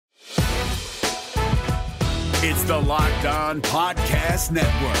It's the Locked On Podcast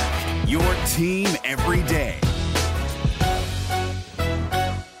Network, your team every day.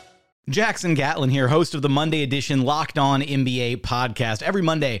 Jackson Gatlin here, host of the Monday edition Locked On NBA podcast. Every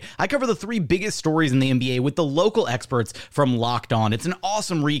Monday, I cover the three biggest stories in the NBA with the local experts from Locked On. It's an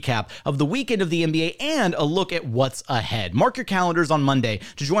awesome recap of the weekend of the NBA and a look at what's ahead. Mark your calendars on Monday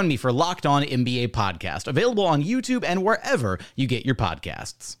to join me for Locked On NBA podcast, available on YouTube and wherever you get your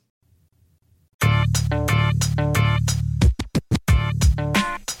podcasts.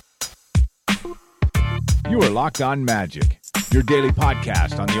 You are Locked On Magic, your daily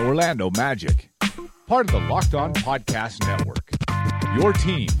podcast on the Orlando Magic. Part of the Locked On Podcast Network, your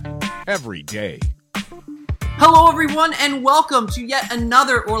team every day. Hello, everyone, and welcome to yet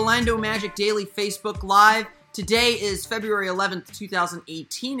another Orlando Magic Daily Facebook Live. Today is February 11th,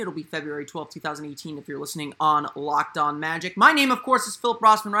 2018. It'll be February 12th, 2018 if you're listening on Locked On Magic. My name, of course, is Philip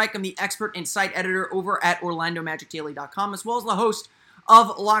Rossman-Reich. I'm the expert and site editor over at OrlandoMagicDaily.com, as well as the host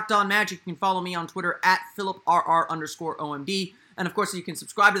of Locked On Magic. You can follow me on Twitter at PhilipRR_OMD. And of course, you can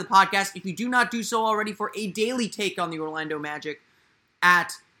subscribe to the podcast if you do not do so already for a daily take on the Orlando Magic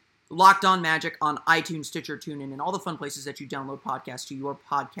at Locked On Magic on iTunes, Stitcher, TuneIn, and all the fun places that you download podcasts to your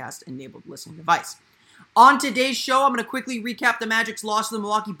podcast-enabled listening device. On today's show, I'm going to quickly recap the Magic's loss to the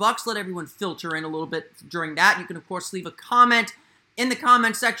Milwaukee Bucks, let everyone filter in a little bit during that. You can, of course, leave a comment in the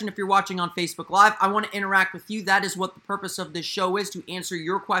comment section if you're watching on Facebook Live. I want to interact with you. That is what the purpose of this show is, to answer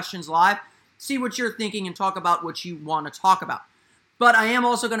your questions live, see what you're thinking, and talk about what you want to talk about. But I am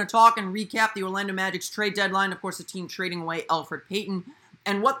also going to talk and recap the Orlando Magic's trade deadline, of course, the team trading away Elfrid Payton,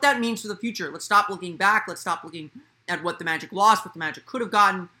 and what that means for the future. Let's stop looking back. Let's stop looking at what the Magic lost, what the Magic could have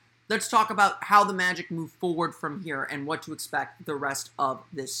gotten. Let's talk about how the Magic move forward from here and what to expect the rest of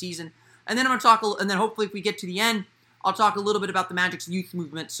this season. And then I'm going to talk, and then hopefully if we get to the end, I'll talk a little bit about the Magic's youth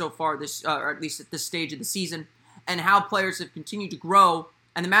movement so far, or at least at this stage of the season, and how players have continued to grow,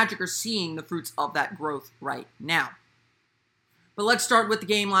 and the Magic are seeing the fruits of that growth right now. But let's start with the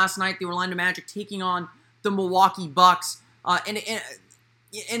game last night, the Orlando Magic taking on the Milwaukee Bucks, in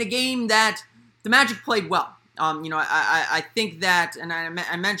a game that the Magic played well. I think that, and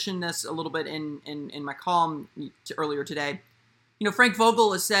I mentioned this a little bit in my column earlier today. Frank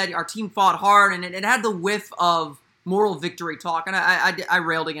Vogel has said our team fought hard, and it had the whiff of moral victory talk, and I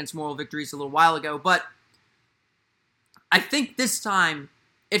railed against moral victories a little while ago, but I think this time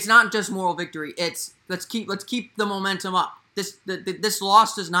it's not just moral victory. It's let's keep the momentum up. This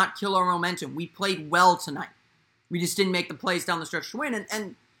loss does not kill our momentum. We played well tonight. We just didn't make the plays down the stretch to win,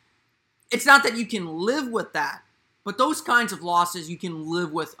 and it's not that you can live with that, but those kinds of losses you can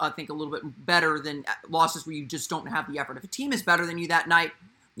live with, I think, a little bit better than losses where you just don't have the effort. If a team is better than you that night,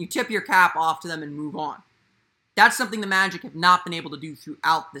 you tip your cap off to them and move on. That's something the Magic have not been able to do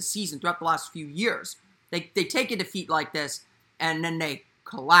throughout the season, throughout the last few years. They take a defeat like this, and then they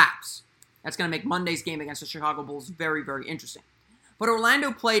collapse. That's going to make Monday's game against the Chicago Bulls very, very interesting. But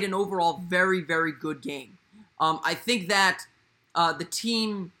Orlando played an overall very, very good game. I think that the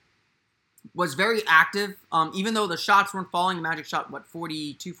team was very active. Even though the shots weren't falling, the Magic shot,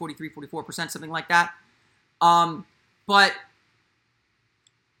 42, 43, 44%, something like that. But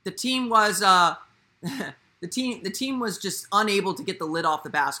the team was... The team was just unable to get the lid off the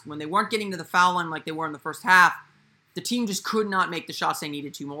basket. When they weren't getting to the foul line like they were in the first half, the team just could not make the shots they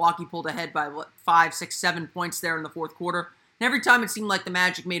needed to. Milwaukee pulled ahead by 5, 6, 7 points there in the fourth quarter. And every time it seemed like the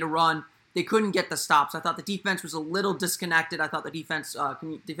Magic made a run, they couldn't get the stops. I thought the defense was a little disconnected. I thought the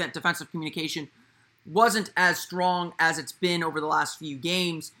defensive communication wasn't as strong as it's been over the last few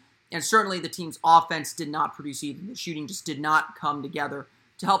games. And certainly the team's offense did not produce either. The shooting just did not come together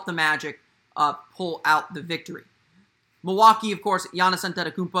to help the Magic pull out the victory. Milwaukee, of course, Giannis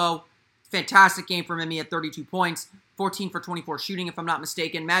Antetokounmpo, fantastic game from him. He had 32 points, 14 for 24 shooting, if I'm not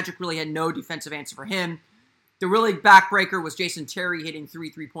mistaken. Magic really had no defensive answer for him. The really backbreaker was Jason Terry hitting 3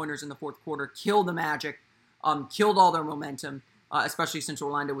 3-pointers in the fourth quarter, killed the Magic, killed all their momentum, especially since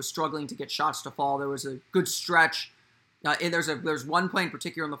Orlando was struggling to get shots to fall. There was a good stretch. There's one play in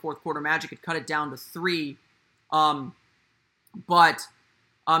particular in the fourth quarter. Magic had cut it down to 3, and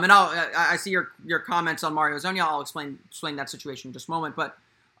I see your comments on Mario Hezonja. I'll explain that situation in just a moment. But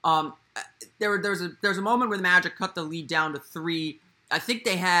there's a moment where the Magic cut the lead down to 3. I think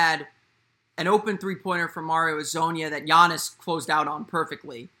they had an open 3-pointer from Mario Hezonja that Giannis closed out on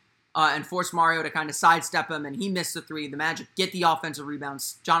perfectly and forced Mario to kind of sidestep him, and he missed the 3. The Magic get the offensive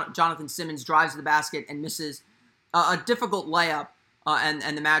rebounds. Jonathan Simmons drives to the basket and misses a difficult layup,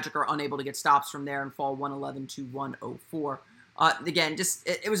 and the Magic are unable to get stops from there and fall 111 to 104. Again, just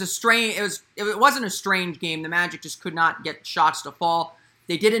it was a strange. It wasn't a strange game. The Magic just could not get shots to fall.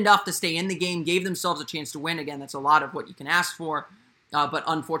 They did enough to stay in the game, gave themselves a chance to win. Again, that's a lot of what you can ask for, but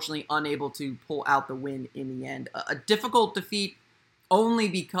unfortunately unable to pull out the win in the end. A difficult defeat only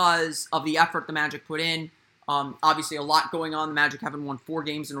because of the effort the Magic put in. Obviously, a lot going on. The Magic haven't won 4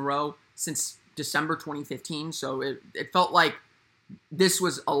 games in a row since December 2015, so it felt like this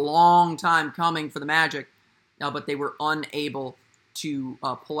was a long time coming for the Magic, but they were unable to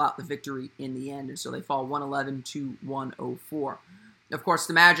pull out the victory in the end, and so they fall 111 to 104. Of course,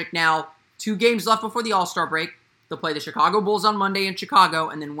 the Magic now 2 games left before the All-Star break. They'll play the Chicago Bulls on Monday in Chicago,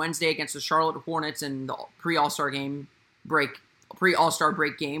 and then Wednesday against the Charlotte Hornets in the pre-All-Star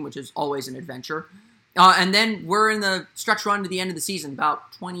break game, which is always an adventure. And then we're in the stretch run to the end of the season,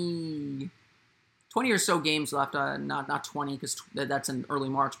 about 20 or so games left. Not 20 because that's in early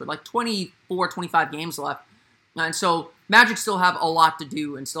March, but like 24, 25 games left. And so Magic still have a lot to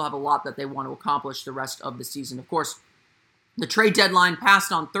do and still have a lot that they want to accomplish the rest of the season. Of course, the trade deadline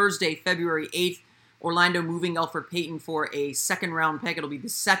passed on Thursday, February 8th. Orlando moving Elfrid Payton for a second-round pick. It'll be the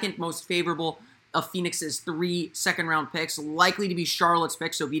second most favorable of Phoenix's 3 second-round picks, likely to be Charlotte's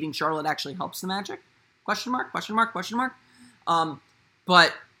pick, so beating Charlotte actually helps the Magic? Question mark?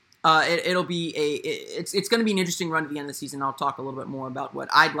 But it'll be it's going to be an interesting run to the end of the season. I'll talk a little bit more about what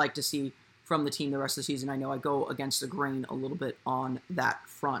I'd like to see from the team the rest of the season. I know I go against the grain a little bit on that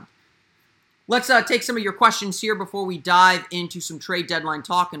front. Let's take some of your questions here before we dive into some trade deadline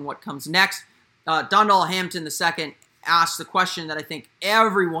talk and what comes next. Dondal Hampton II asked the question that I think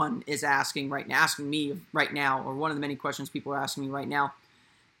everyone is asking me right now, or one of the many questions people are asking me right now.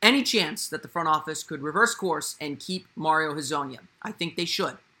 Any chance that the front office could reverse course and keep Mario Hezonja? I think they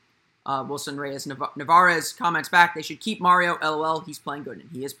should. Wilson Reyes Navarez comments back, they should keep Mario, LOL, he's playing good, and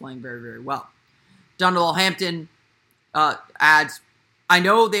he is playing very, very well. Dondal Hampton adds, I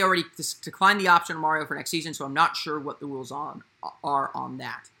know they already declined the option of Mario for next season, so I'm not sure what the rules are on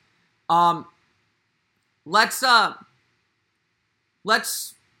that. Let's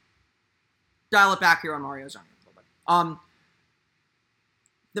dial it back here on Mario Hezonja a little bit.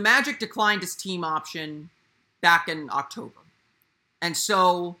 The Magic declined his team option back in October. And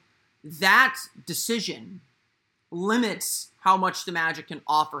so that decision limits how much the Magic can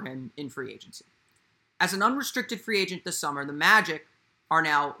offer him in free agency. As an unrestricted free agent this summer, the Magic are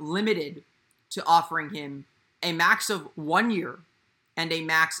now limited to offering him a max of 1 year and a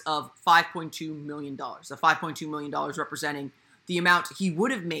max of $5.2 million. The $5.2 million representing the amount he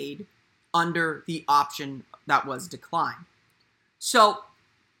would have made under the option that was declined. So,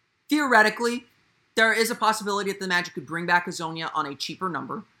 theoretically, there is a possibility that the Magic could bring back Hezonja on a cheaper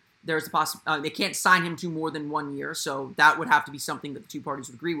number. There's a they can't sign him to more than 1 year, so that would have to be something that the two parties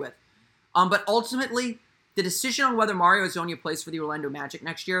would agree with. But ultimately, the decision on whether Mario Hezonja plays for the Orlando Magic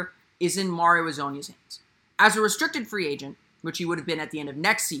next year is in Mario Hezonja's hands. As a restricted free agent, which he would have been at the end of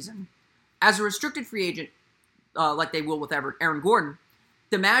next season, as a restricted free agent, like they will with Aaron Gordon,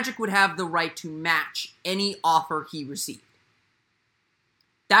 the Magic would have the right to match any offer he received.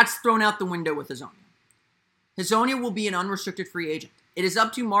 That's thrown out the window with Hezonja. Hezonja will be an unrestricted free agent. It is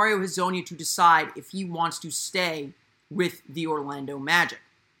up to Mario Hezonja to decide if he wants to stay with the Orlando Magic.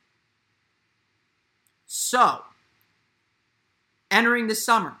 So, entering this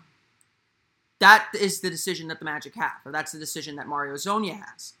summer, that is the decision that the Magic have, or that's the decision that Mario Hezonja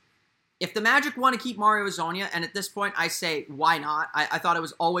has. If the Magic want to keep Mario Hezonja, and at this point I say, why not? I thought it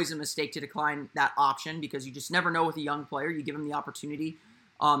was always a mistake to decline that option because you just never know with a young player. You give him the opportunity.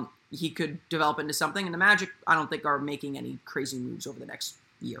 He could develop into something, and the Magic, I don't think, are making any crazy moves over the next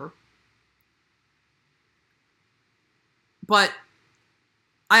year. But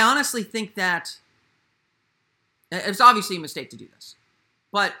I honestly think that it's obviously a mistake to do this.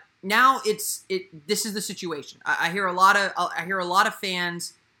 But now this is the situation. I hear a lot of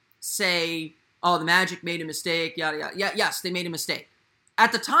fans say, "Oh, the Magic made a mistake." Yada yada. Yeah, yes, they made a mistake.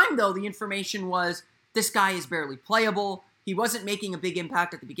 At the time, though, the information was this guy is barely playable. He wasn't making a big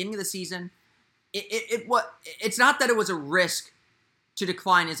impact at the beginning of the season. It's not that it was a risk to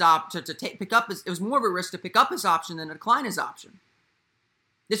decline his pick up his. It was more of a risk to pick up his option than to decline his option.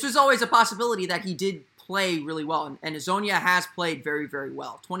 This was always a possibility that he did play really well, and Hezonja has played very, very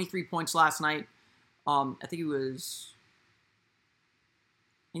well. 23 points last night. I think he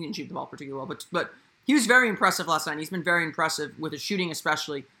didn't shoot the ball particularly well, but he was very impressive last night. He's been very impressive with his shooting,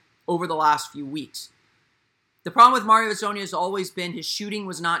 especially over the last few weeks. The problem with Mario Hezonja has always been his shooting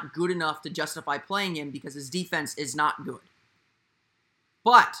was not good enough to justify playing him because his defense is not good.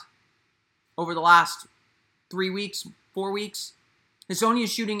 But over the last 3 weeks, 4 weeks,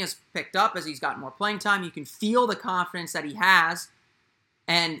 Hezonja's shooting has picked up as he's gotten more playing time. You can feel the confidence that he has,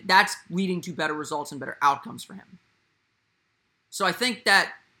 and that's leading to better results and better outcomes for him. So I think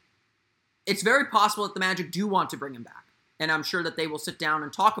that it's very possible that the Magic do want to bring him back. And I'm sure that they will sit down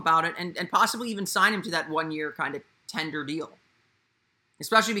and talk about it and possibly even sign him to that 1-year kind of tender deal.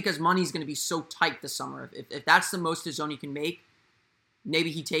 Especially because money's going to be so tight this summer. If that's the most Hezonja can make,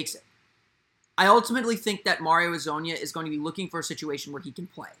 maybe he takes it. I ultimately think that Mario Hezonja is going to be looking for a situation where he can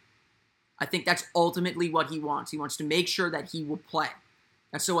play. I think that's ultimately what he wants. He wants to make sure that he will play.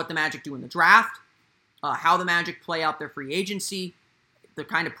 And so what the Magic do in the draft, how the Magic play out their free agency, the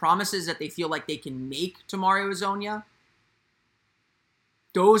kind of promises that they feel like they can make to Mario Hezonja,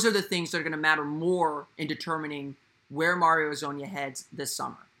 those are the things that are going to matter more in determining where Mario Hezonja heads this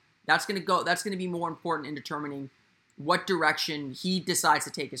summer. That's going to be more important in determining what direction he decides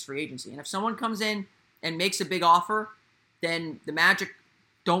to take his free agency. And if someone comes in and makes a big offer, then the Magic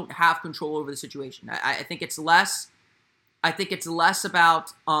don't have control over the situation. I think it's less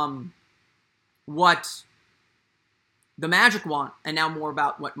about what the Magic want and now more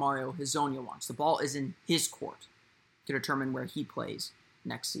about what Mario Hezonja wants. The ball is in his court to determine where he plays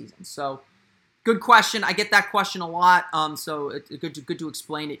next season. So, good question. I get that question a lot, so it's good to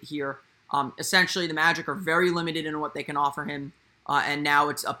explain it here. Essentially, the Magic are very limited in what they can offer him, and now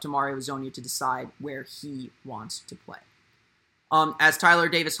it's up to Mario Hezonja to decide where he wants to play. As Tyler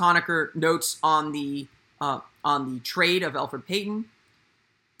Davis Honaker notes on the trade of Elfrid Payton,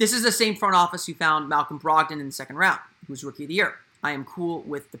 this is the same front office who found Malcolm Brogdon in the second round, who was Rookie of the Year. I am cool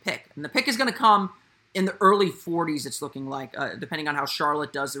with the pick. And the pick is going to come in the early 40s, it's looking like, depending on how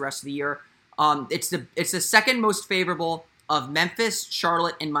Charlotte does the rest of the year. It's the second most favorable of Memphis,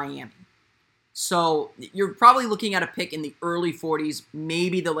 Charlotte, and Miami. So you're probably looking at a pick in the early 40s,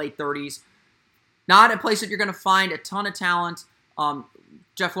 maybe the late 30s. Not a place that you're going to find a ton of talent.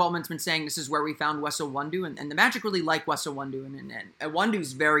 Jeff Weltman's been saying this is where we found Wes Iwundu, and the Magic really like Wes Iwundu, and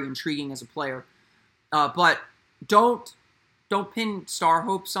Iwundu's very intriguing as a player. But don't pin star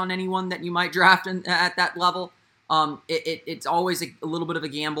hopes on anyone that you might draft at that level. It's always a little bit of a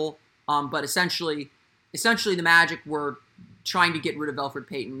gamble. But essentially the Magic were trying to get rid of Elfrid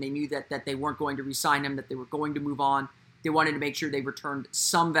Payton. They knew that they weren't going to re-sign him, that they were going to move on. They wanted to make sure they returned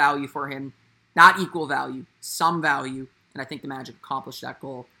some value for him, not equal value, some value. And I think the Magic accomplished that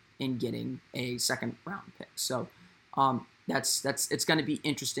goal in getting a second round pick. So it's going to be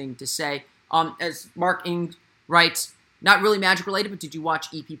interesting to say. As Mark Ing writes, not really Magic related, but did you watch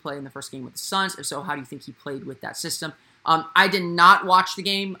EP play in the first game with the Suns? If so, how do you think he played with that system? I did not watch the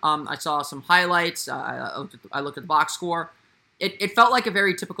game. I saw some highlights. I looked at the box score. It felt like a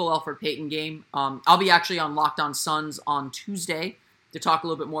very typical Elfrid Payton game. I'll be actually on Locked On Suns on Tuesday to talk a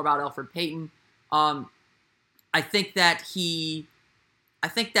little bit more about Elfrid Payton. I think that he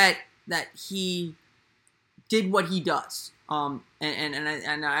did what he does. And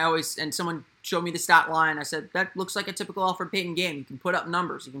I always, and someone showed me the stat line. I said, that looks like a typical Elfrid Payton game. You can put up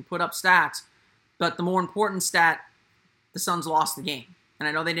numbers, you can put up stats, but the more important stat, the Suns lost the game. And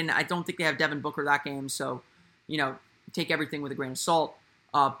I know they didn't, I don't think they have Devin Booker that game. So, take everything with a grain of salt.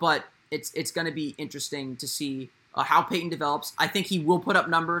 But it's going to be interesting to see how Payton develops. I think he will put up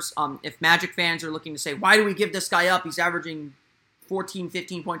numbers. If Magic fans are looking to say, why do we give this guy up? He's averaging 14,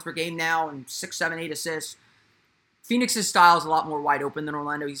 15 points per game now and 6, 7, 8 assists. Phoenix's style is a lot more wide open than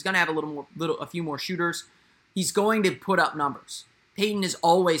Orlando. He's going to have a few more shooters. He's going to put up numbers. Payton has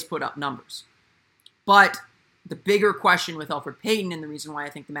always put up numbers. But the bigger question with Elfrid Payton, and the reason why I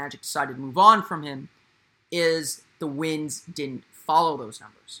think the Magic decided to move on from him, is the wins didn't follow those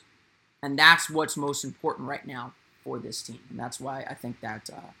numbers. And that's what's most important right now for this team. And that's why I think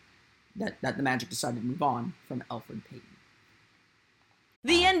that the Magic decided to move on from Elfrid Payton.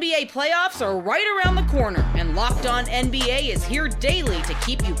 The NBA playoffs are right around the corner, and Locked On NBA is here daily to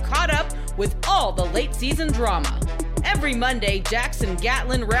keep you caught up with all the late season drama. Every Monday, Jackson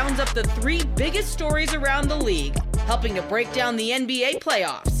Gatlin rounds up the 3 biggest stories around the league, helping to break down the NBA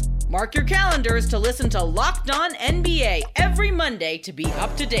playoffs. Mark your calendars to listen to Locked On NBA every Monday to be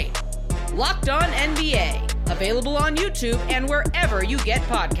up to date. Locked On NBA, available on YouTube and wherever you get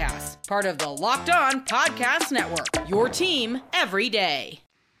podcasts. Part of the Locked On Podcast Network, your team every day.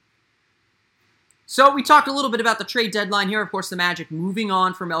 So we talked a little bit about the trade deadline here. Of course, the Magic moving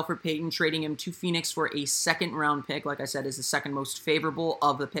on from Elfrid Payton, trading him to Phoenix for a second-round pick. Like I said, is the second most favorable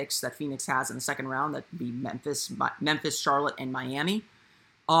of the picks that Phoenix has in the second round. That would be Memphis, Charlotte, and Miami.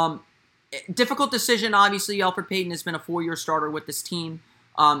 Difficult decision, obviously. Elfrid Payton has been a 4-year starter with this team.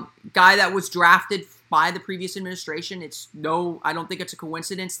 Guy that was drafted by the previous administration. I don't think it's a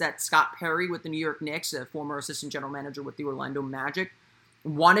coincidence that Scott Perry with the New York Knicks, a former assistant general manager with the Orlando Magic,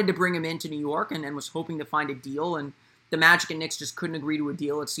 wanted to bring him into New York and was hoping to find a deal. And the Magic and Knicks just couldn't agree to a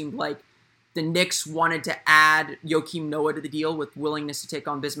deal. It seemed like the Knicks wanted to add Joakim Noah to the deal with willingness to take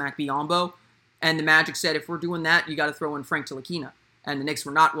on Bismack Biyombo. And the Magic said, if we're doing that, you got to throw in Frank Ntilikina. And the Knicks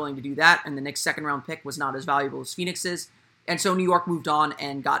were not willing to do that. And the Knicks' second-round pick was not as valuable as Phoenix's. And so New York moved on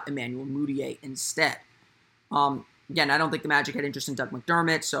and got Emmanuel Mudiay instead. Again, I don't think the Magic had interest in Doug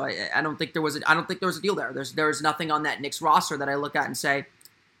McDermott, so I don't think there was a deal there. There's nothing on that Knicks roster that I look at and say,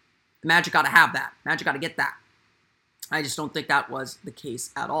 the Magic got to have that. Magic got to get that. I just don't think that was the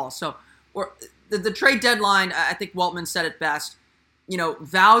case at all. So, the trade deadline, I think Weltman said it best.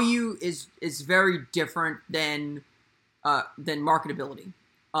 Value is very different than marketability.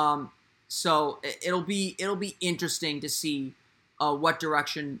 So it'll be interesting to see what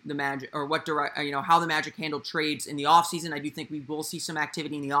direction the Magic, or how the Magic handle trades in the offseason. I do think we will see some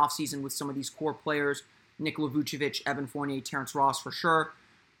activity in the offseason with some of these core players, Nikola Vucevic, Evan Fournier, Terrence Ross for sure.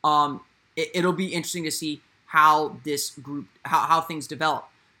 It'll be interesting to see how this group, how things develop.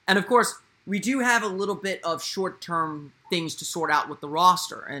 And of course, we do have a little bit of short-term things to sort out with the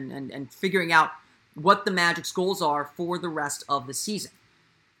roster and figuring out what the Magic's goals are for the rest of the season.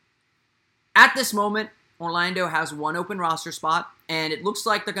 At this moment, Orlando has one open roster spot, and it looks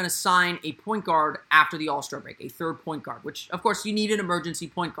like they're going to sign a point guard after the All-Star break, a third point guard, which, of course, you need an emergency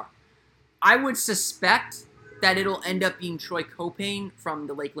point guard. I would suspect that it'll end up being Troy Caupain from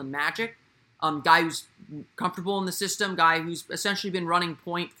the Lakeland Magic, guy who's comfortable in the system, guy who's essentially been running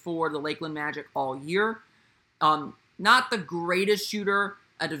point for the Lakeland Magic all year. Not the greatest shooter,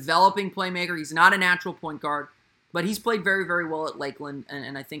 a developing playmaker. He's not a natural point guard, but he's played very, very well at Lakeland,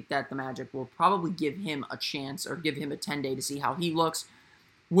 and I think that the Magic will probably give him a chance or give him a 10-day to see how he looks.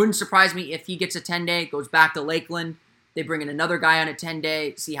 Wouldn't surprise me if he gets a 10-day, goes back to Lakeland, they bring in another guy on a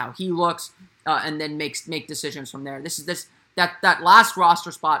 10-day, see how he looks, and then make decisions from there. That last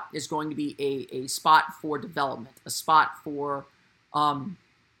roster spot is going to be a spot for development, a spot for kind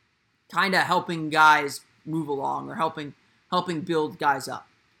of helping guys move along or helping build guys up.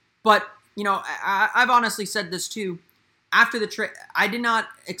 But I've honestly said this too. After the trade, I did not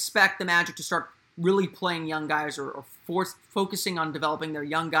expect the Magic to start really playing young guys or focusing on developing their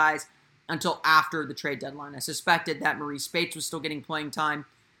young guys until after the trade deadline. I suspected that Maurice Bates was still getting playing time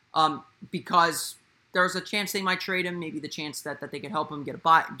because there's a chance they might trade him. Maybe the chance that they could help him get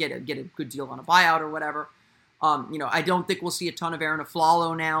a good deal on a buyout or whatever. I don't think we'll see a ton of Aaron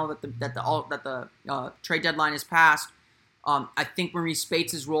Aflalo now that the trade deadline is passed. I think Maurice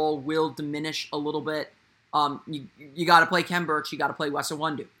Bates' role will diminish a little bit. You got to play Khem Birch. You got to play Wes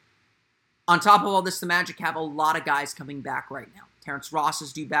Iwundu. On top of all this, the Magic have a lot of guys coming back right now. Terrence Ross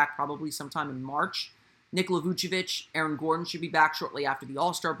is due back probably sometime in March. Nikola Vucevic, Aaron Gordon should be back shortly after the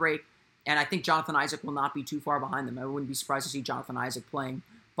All-Star break. And I think Jonathan Isaac will not be too far behind them. I wouldn't be surprised to see Jonathan Isaac playing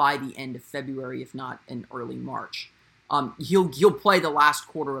by the end of February, if not in early March. He'll play the last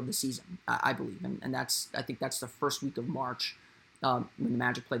quarter of the season, I believe, and I think that's the first week of March when the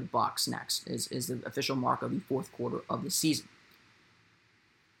Magic play the Bucks next is the official mark of the fourth quarter of the season.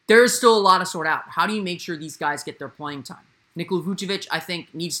 There is still a lot to sort out. How do you make sure these guys get their playing time? Nikola Vucevic, I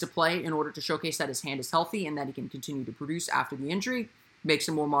think, needs to play in order to showcase that his hand is healthy and that he can continue to produce after the injury. Makes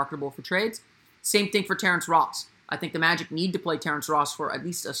him more marketable for trades. Same thing for Terrence Ross. I think the Magic need to play Terrence Ross for at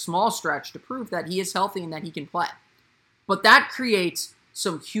least a small stretch to prove that he is healthy and that he can play. But that creates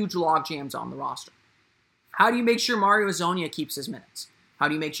some huge log jams on the roster. How do you make sure Mario Hezonja keeps his minutes? How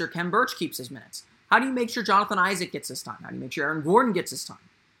do you make sure Khem Birch keeps his minutes? How do you make sure Jonathan Isaac gets his time? How do you make sure Aaron Gordon gets his time?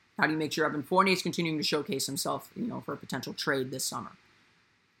 How do you make sure Evan Fournier is continuing to showcase himself, for a potential trade this summer?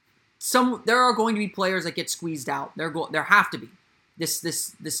 There are going to be players that get squeezed out. There have to be.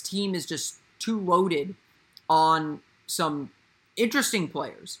 This team is just too loaded on some interesting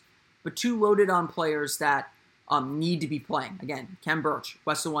players, but too loaded on players that need to be playing. Again, Khem Birch,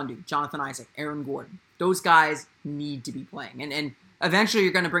 Wes Iwundu, Jonathan Isaac, Aaron Gordon. Those guys need to be playing. And eventually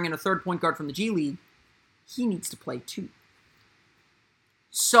you're going to bring in a third point guard from the G League. He needs to play too.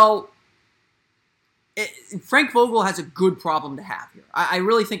 So Frank Vogel has a good problem to have here. I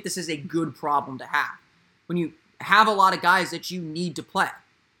really think this is a good problem to have. When you have a lot of guys that you need to play.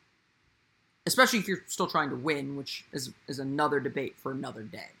 Especially if you're still trying to win, which is another debate for another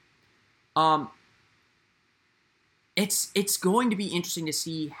day. It's going to be interesting to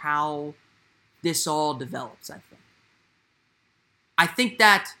see how this all develops, I think. I think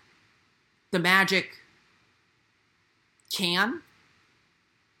that the Magic can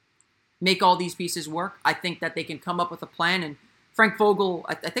make all these pieces work. I think that they can come up with a plan, and Frank Vogel,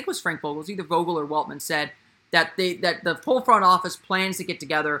 I think it was Frank Vogel, it was either Vogel or Weltman, said that the full front office plans to get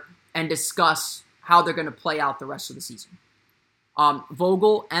together and discuss how they're going to play out the rest of the season.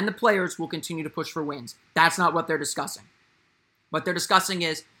 Vogel and the players will continue to push for wins. That's not what they're discussing. What they're discussing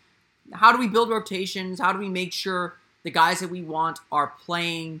is, how do we build rotations? How do we make sure the guys that we want are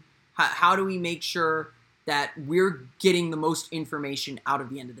playing? How do we make sure that we're getting the most information out of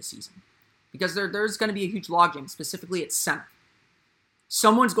the end of the season? Because there's going to be a huge logjam, specifically at center.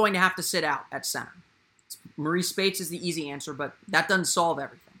 Someone's going to have to sit out at center. Maurice Spates is the easy answer, but that doesn't solve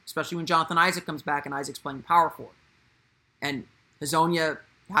everything, especially when Jonathan Isaac comes back and Isaac's playing power forward. And Hezonja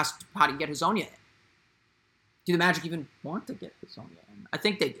how do you get Hezonja in? Do the Magic even want to get Hezonja in? I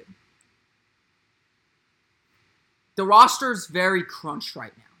think they do. The roster's very crunched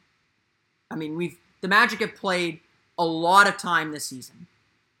right now. I mean, the Magic have played a lot of time this season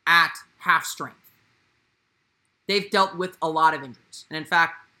at half strength. They've dealt with a lot of injuries. And in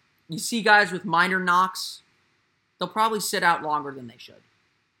fact, you see guys with minor knocks, they'll probably sit out longer than they should.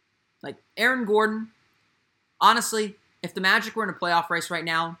 Like Aaron Gordon, honestly, if the Magic were in a playoff race right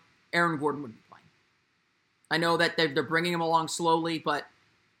now, Aaron Gordon would be playing. I know that they're bringing him along slowly, but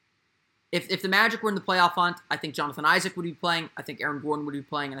if the Magic were in the playoff hunt, I think Jonathan Isaac would be playing, I think Aaron Gordon would be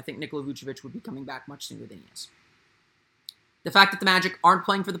playing, and I think Nikola Vucevic would be coming back much sooner than he is. The fact that the Magic aren't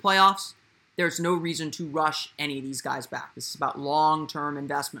playing for the playoffs, there's no reason to rush any of these guys back. This is about long-term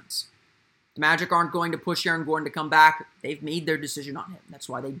investments. The Magic aren't going to push Aaron Gordon to come back. They've made their decision on him. That's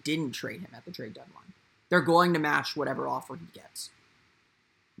why they didn't trade him at the trade deadline. They're going to match whatever offer he gets.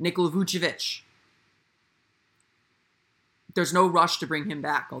 Nikola Vucevic, there's no rush to bring him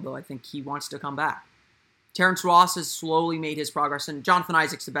back, although I think he wants to come back. Terrence Ross has slowly made his progress, and Jonathan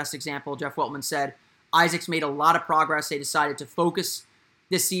Isaac's the best example. Jeff Weltman said Isaac's made a lot of progress. They decided to focus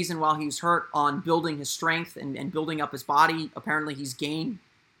this season while he was hurt on building his strength and building up his body. Apparently he's gained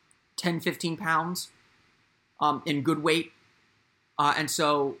 10, 15 pounds in good weight. And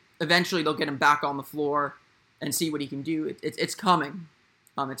so eventually they'll get him back on the floor and see what he can do. It's coming.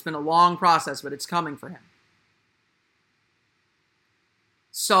 It's been a long process, but it's coming for him.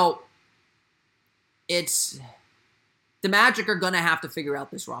 So the Magic are going to have to figure out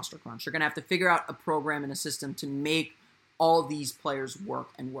this roster crunch. They're going to have to figure out a program and a system to make all these players work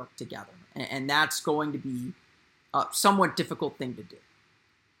and work together. And that's going to be a somewhat difficult thing to do.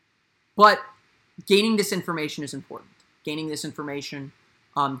 But gaining this information is important. Gaining this information,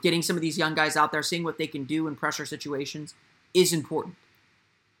 getting some of these young guys out there, seeing what they can do in pressure situations is important.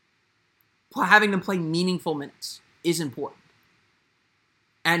 Having them play meaningful minutes is important.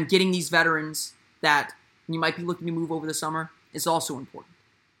 And getting these veterans that you might be looking to move over the summer is also important.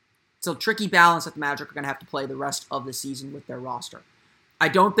 It's a tricky balance that the Magic are going to have to play the rest of the season with their roster. I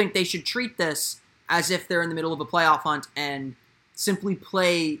don't think they should treat this as if they're in the middle of a playoff hunt and simply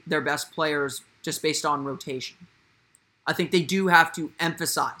play their best players just based on rotation. I think they do have to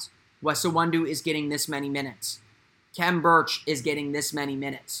emphasize Wes Iwundu is getting this many minutes. Khem Birch is getting this many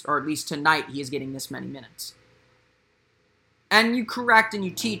minutes, or at least tonight he is getting this many minutes. And you correct and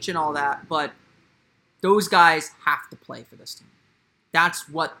you teach and all that, but those guys have to play for this team. That's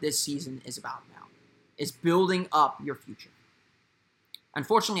what this season is about now, is building up your future.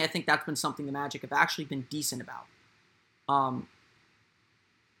 Unfortunately, I think that's been something the Magic have actually been decent about.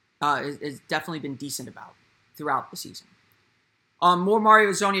 It's definitely been decent about throughout the season. More Mario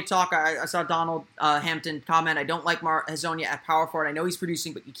Hezonja talk. I saw Donald Hampton comment, I don't like Hezonja at power forward. I know he's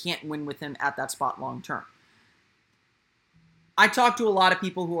producing, but you can't win with him at that spot long term. I talk to a lot of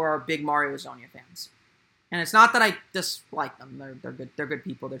people who are big Mario Hezonja fans. And it's not that I dislike them. They're good. They're good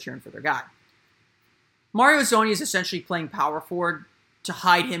people. They're cheering for their guy. Mario Hezonja is essentially playing power forward to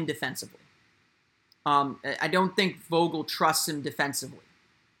hide him defensively. I don't think Vogel trusts him defensively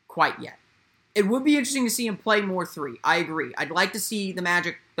quite yet. It would be interesting to see him play more three. I agree. I'd like to see the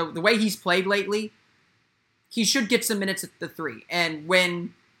Magic, the way he's played lately, he should get some minutes at the three. And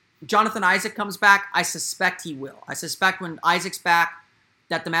when Jonathan Isaac comes back, I suspect he will. I suspect when Isaac's back,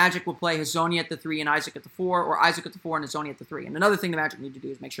 that the Magic will play Hezonja at the 3 and Isaac at the 4, or Isaac at the 4 and Hezonja at the 3. And another thing the Magic need to do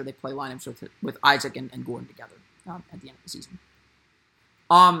is make sure they play lineups with Isaac and Gordon together at the end of the season.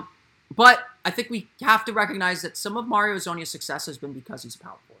 But I think we have to recognize that some of Mario Hezonja's success has been because he's a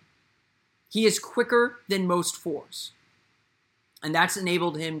power forward. He is quicker than most fours, and that's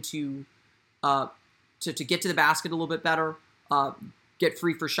enabled him to get to the basket a little bit better, get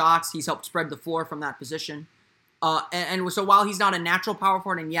free for shots. He's helped spread the floor from that position. And so while he's not a natural power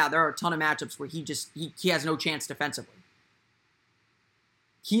forward, and yeah, there are a ton of matchups where he has no chance defensively,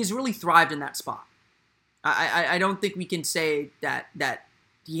 he's really thrived in that spot. I don't think we can say that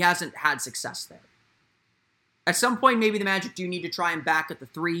he hasn't had success there. At some point, maybe the Magic do need to try him back at the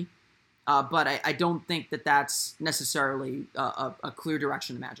 3, but I don't think that's necessarily a clear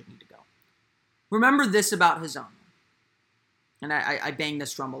direction the Magic need to go. Remember this about Hezonja, and I bang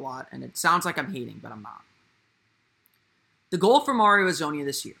this drum a lot, and it sounds like I'm hating, but I'm not. The goal for Mario Hezonja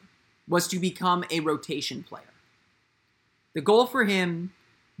this year was to become a rotation player. The goal for him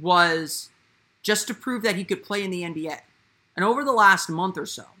was just to prove that he could play in the NBA. And over the last month or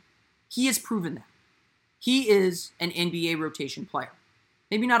so, he has proven that. He is an NBA rotation player.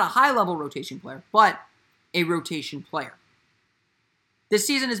 Maybe not a high-level rotation player, but a rotation player. This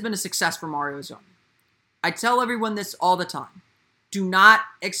season has been a success for Mario Hezonja. I tell everyone this all the time. Do not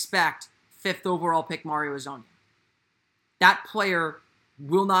expect 5th overall pick Mario Hezonja. That player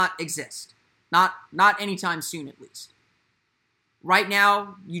will not exist. Not anytime soon, at least. Right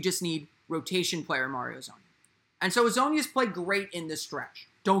now, you just need rotation player Mario Hezonja. And so Hezonja's played great in this stretch.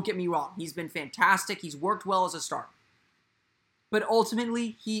 Don't get me wrong. He's been fantastic. He's worked well as a starter. But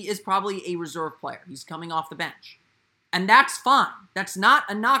ultimately, he is probably a reserve player. He's coming off the bench. And that's fine. That's not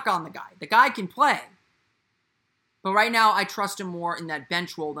a knock on the guy. The guy can play. But right now, I trust him more in that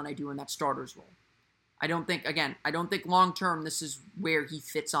bench role than I do in that starter's role. I don't think long-term this is where he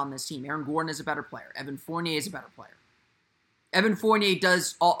fits on this team. Aaron Gordon is a better player. Evan Fournier is a better player. Evan Fournier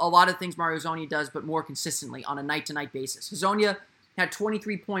does a lot of things Mario Hezonja does, but more consistently on a night-to-night basis. Hezonja had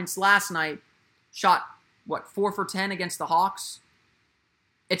 23 points last night, shot, 4 for 10 against the Hawks?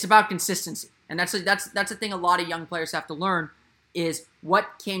 It's about consistency. And that's a thing a lot of young players have to learn is what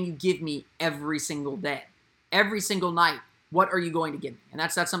can you give me every single day? Every single night, what are you going to give me? And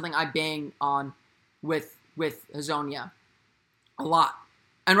that's something I bang on with Hezonja a lot.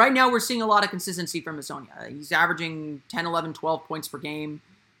 And right now we're seeing a lot of consistency from Hezonja. He's averaging 10, 11, 12 points per game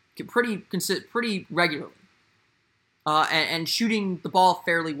pretty regularly. And shooting the ball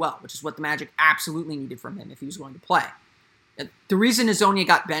fairly well, which is what the Magic absolutely needed from him if he was going to play. The reason Hezonja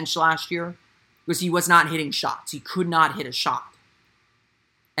got benched last year was he was not hitting shots. He could not hit a shot.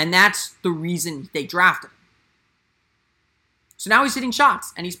 And that's the reason they drafted him. So now he's hitting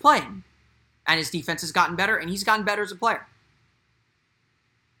shots, and he's playing. And his defense has gotten better, and he's gotten better as a player.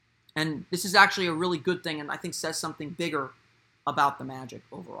 And this is actually a really good thing, and I think says something bigger about the Magic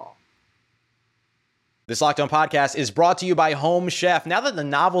overall. This Locked On podcast is brought to you by Home Chef. Now that the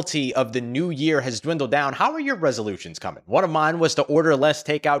novelty of the new year has dwindled down, how are your resolutions coming? One of mine was to order less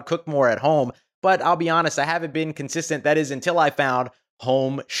takeout, cook more at home, but I'll be honest, I haven't been consistent. That is until I found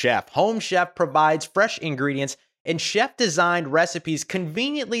Home Chef. Home Chef provides fresh ingredients and chef-designed recipes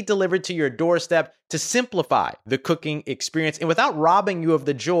conveniently delivered to your doorstep to simplify the cooking experience and without robbing you of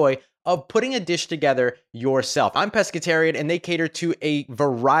the joy of putting a dish together yourself. I'm pescatarian, and they cater to a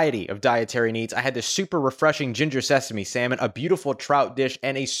variety of dietary needs. I had this super refreshing ginger sesame salmon, a beautiful trout dish,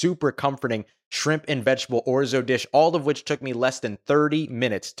 and a super comforting shrimp and vegetable orzo dish, all of which took me less than 30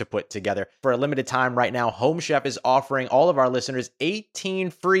 minutes to put together. For a limited time right now, Home Chef is offering all of our listeners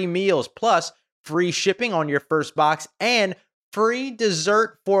 18 free meals, plus free shipping on your first box, and free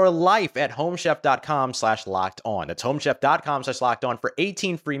dessert for life at homechef.com/lockedon. That's homechef.com/lockedon for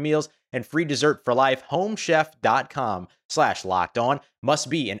 18 free meals and free dessert for life. Homechef.com/lockedon. Must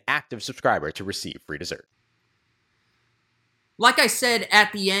be an active subscriber to receive free dessert. Like I said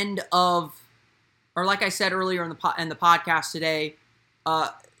like I said earlier in the podcast today,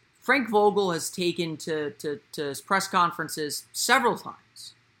 Frank Vogel has taken to his press conferences several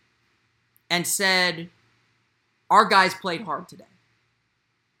times and said, our guys played hard today.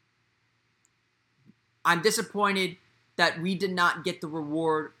 I'm disappointed that we did not get the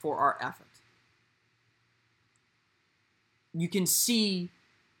reward for our effort. You can see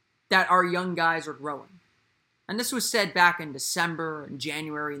that our young guys are growing. And this was said back in December and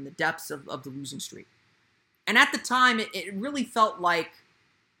January in the depths of the losing streak. And at the time, it really felt like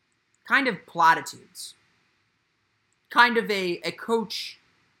kind of platitudes. Kind of a coach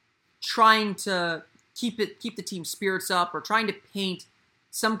trying to keep the team's spirits up or trying to paint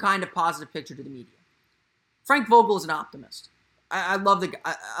some kind of positive picture to the media. Frank Vogel is an optimist. I love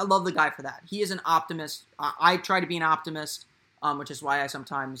the guy for that. He is an optimist. I try to be an optimist, which is why I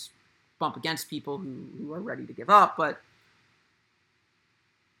sometimes bump against people who are ready to give up. But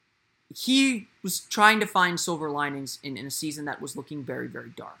he was trying to find silver linings in a season that was looking very,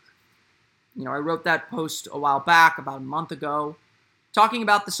 very dark. You know, I wrote that post a while back, about a month ago, talking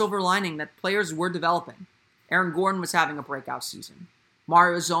about the silver lining that players were developing. Aaron Gordon was having a breakout season.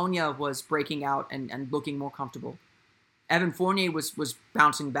 Mario Hezonja was breaking out and looking more comfortable. Evan Fournier was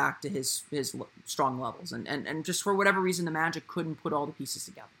bouncing back to his strong levels. And just for whatever reason, the Magic couldn't put all the pieces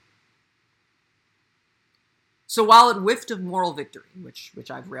together. So while it whiffed of moral victory, which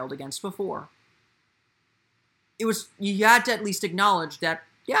I've railed against before, you had to at least acknowledge that,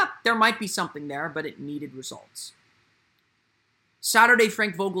 yeah, there might be something there, but it needed results. Saturday,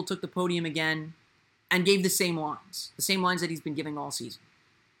 Frank Vogel took the podium again and gave the same lines that he's been giving all season.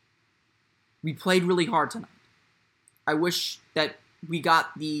 We played really hard tonight. I wish that we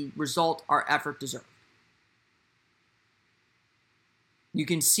got the result our effort deserved. You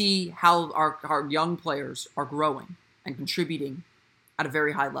can see how our young players are growing and contributing at a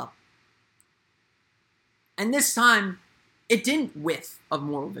very high level. And this time, it didn't whiff of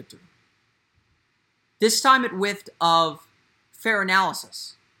moral victory. This time it whiffed of fair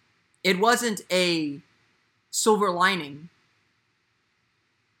analysis. It wasn't a silver lining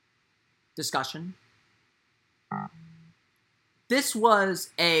discussion. This was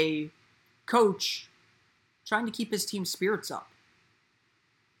a coach trying to keep his team's spirits up.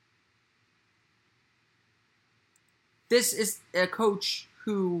 This is a coach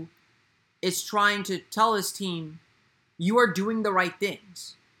who is trying to tell his team, you are doing the right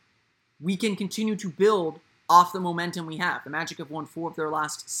things. We can continue to build off the momentum we have. The Magic have won 4 of their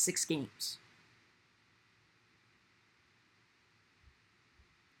last 6 games.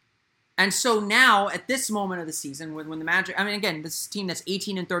 And so now, at this moment of the season, when the Magic, I mean, again, this team that's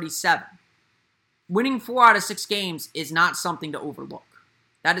 18-37, winning 4 out of 6 games is not something to overlook.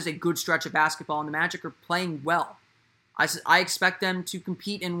 That is a good stretch of basketball, and the Magic are playing well. I expect them to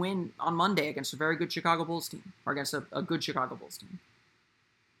compete and win on Monday against a very good Chicago Bulls team, or against a good Chicago Bulls team.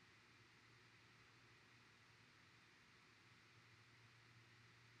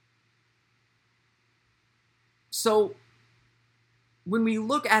 So, when we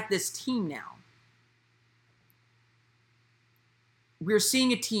look at this team now, we're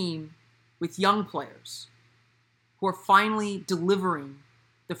seeing a team with young players who are finally delivering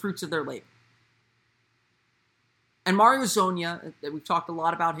the fruits of their labor. And Mario Hezonja, we've talked a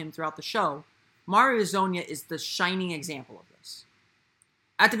lot about him throughout the show, Mario Hezonja is the shining example of this.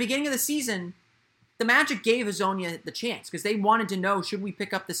 At the beginning of the season, the Magic gave Hezonja the chance because they wanted to know, should we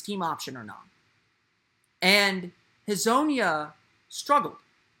pick up this team option or not? And Hezonja struggled.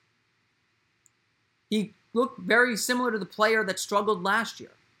 He looked very similar to the player that struggled last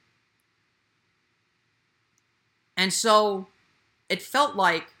year. And so it felt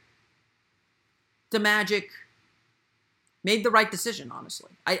like the Magic made the right decision, honestly.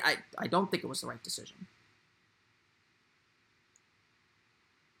 I don't think it was the right decision.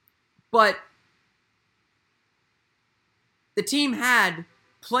 But the team had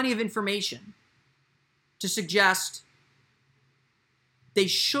plenty of information to suggest they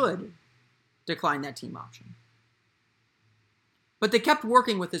should decline that team option. But they kept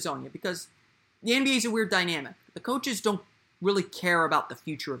working with Hezonja because the NBA is a weird dynamic. The coaches don't really care about the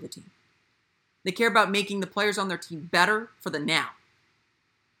future of the team. They care about making the players on their team better for the now.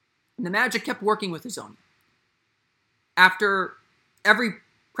 And the Magic kept working with Hezonja. After every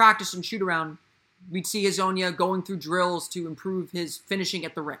practice and shoot-around, we'd see Hezonja going through drills to improve his finishing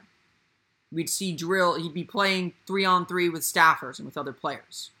at the rim. We'd see he'd be playing 3-on-3 with staffers and with other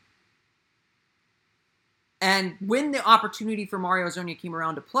players. And when the opportunity for Mario Hezonja came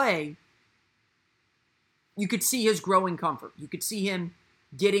around to play, you could see his growing comfort. You could see him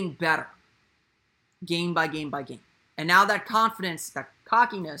getting better, game by game by game. And now that confidence, that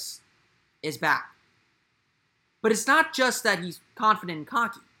cockiness is back. But it's not just that he's confident and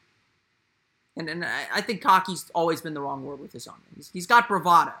cocky. And I think cocky's always been the wrong word with Hezonja. He's got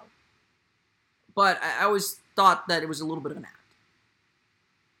bravado. But I always thought that it was a little bit of an act.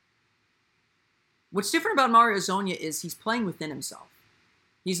 What's different about Mario Hezonja is he's playing within himself.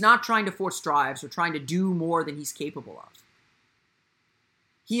 He's not trying to force drives or trying to do more than he's capable of.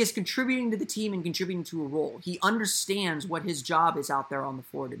 He is contributing to the team and contributing to a role. He understands what his job is out there on the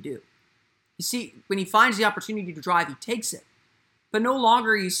floor to do. You see, when he finds the opportunity to drive, he takes it. But no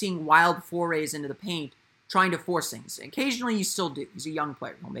longer are you seeing wild forays into the paint, trying to force things. Occasionally you still do. He's a young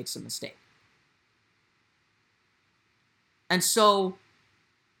player. He'll make some mistake. And so,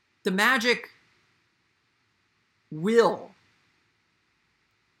 the Magic will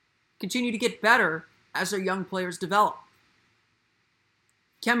continue to get better as their young players develop.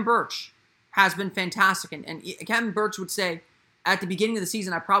 Khem Birch has been fantastic. And Khem Birch would say, at the beginning of the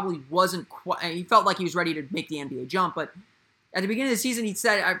season, I probably wasn't quite, he felt like he was ready to make the NBA jump, but at the beginning of the season, he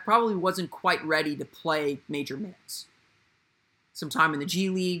said, I probably wasn't quite ready to play major minutes. Some time in the G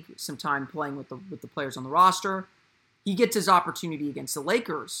League, some time playing with the players on the roster. He gets his opportunity against the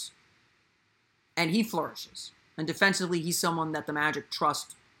Lakers, and he flourishes. And defensively, he's someone that the Magic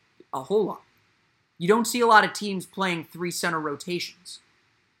trust a whole lot. You don't see a lot of teams playing 3 center rotations.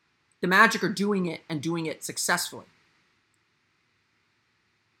 The Magic are doing it and doing it successfully.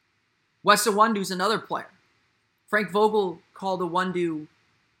 Wes Iwundu is another player. Frank Vogel called Iwundu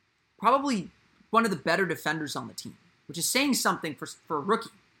probably one of the better defenders on the team, which is saying something for a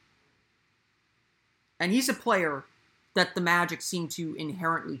rookie. And he's a player that the Magic seem to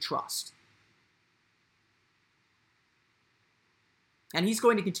inherently trust. And he's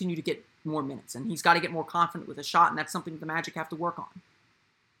going to continue to get more minutes, and he's got to get more confident with a shot, and that's something the Magic have to work on.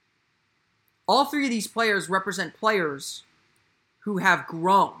 All three of these players represent players who have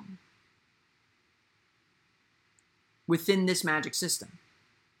grown within this Magic system.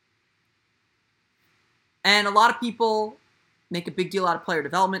 And a lot of people make a big deal out of player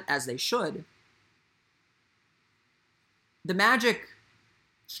development, as they should. The Magic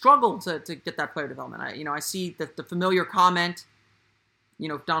struggle to get that player development. I see the familiar comment,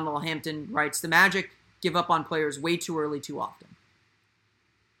 Donald Hampton writes, the Magic give up on players way too early too often.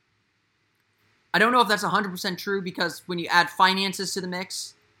 I don't know if that's 100% true, because when you add finances to the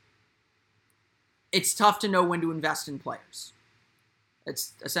mix, it's tough to know when to invest in players.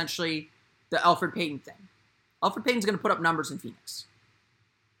 It's essentially the Elfrid Payton thing. Elfrid Payton's going to put up numbers in Phoenix.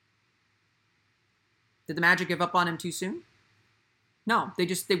 Did the Magic give up on him too soon? No,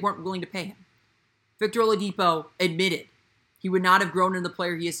 they weren't willing to pay him. Victor Oladipo admitted he would not have grown into the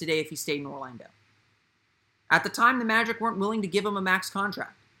player he is today if he stayed in Orlando. At the time, the Magic weren't willing to give him a max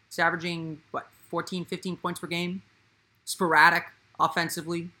contract. He's averaging, 14, 15 points per game? Sporadic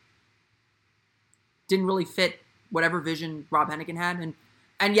offensively. Didn't really fit whatever vision Rob Hennigan had.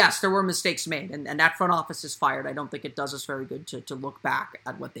 And yes, there were mistakes made, and that front office is fired. I don't think it does us very good to look back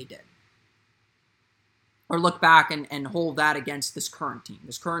at what they did. Or look back and hold that against this current team.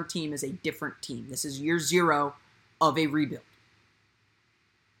 This current team is a different team. This is year zero of a rebuild.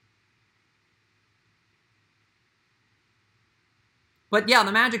 But yeah,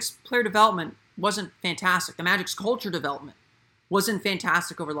 the Magic's player development wasn't fantastic. The Magic's culture development wasn't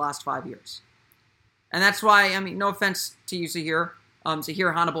fantastic over the last 5 years. And that's why, no offense to you, Zahir.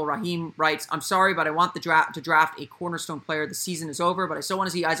 Zahir Hannibal Rahim writes, I'm sorry, but I want the draft to draft a cornerstone player. The season is over, but I still want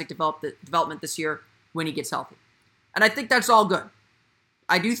to see Isaac develop the development this year when he gets healthy. And I think that's all good.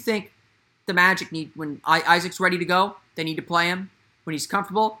 I do think the Magic need, when Isaac's ready to go, they need to play him. When he's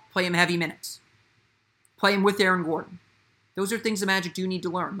comfortable, play him heavy minutes. Play him with Aaron Gordon. Those are things the Magic do need to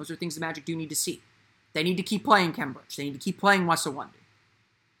learn. Those are things the Magic do need to see. They need to keep playing Cambridge. They need to keep playing Wes Iwundu.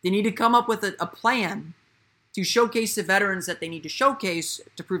 They need to come up with a plan to showcase the veterans that they need to showcase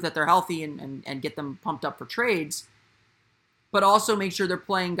to prove that they're healthy and get them pumped up for trades, but also make sure they're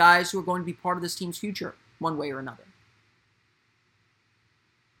playing guys who are going to be part of this team's future one way or another.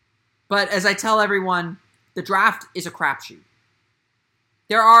 But as I tell everyone, the draft is a crapshoot.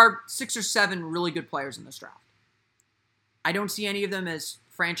 There are 6 or 7 really good players in this draft. I don't see any of them as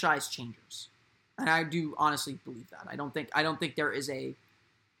franchise changers. And I do honestly believe that. I don't think there is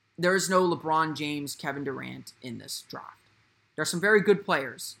no LeBron James, Kevin Durant in this draft. There are some very good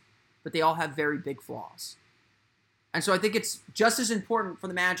players, but they all have very big flaws. And so I think it's just as important for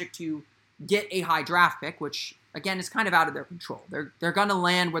the Magic to get a high draft pick, which, again, is kind of out of their control. They're going to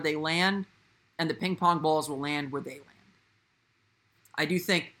land where they land, and the ping pong balls will land where they land. I do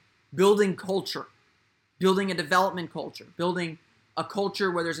think building culture, building a development culture, building a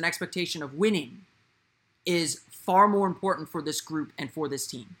culture where there's an expectation of winning is far more important for this group and for this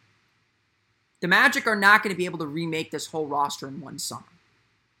team. The Magic are not going to be able to remake this whole roster in one summer.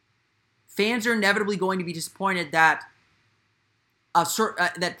 Fans are inevitably going to be disappointed that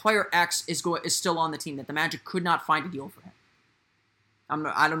that player X is still on the team, that the Magic could not find a deal for him.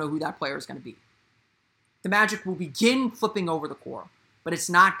 I don't know who that player is going to be. The Magic will begin flipping over the core, but it's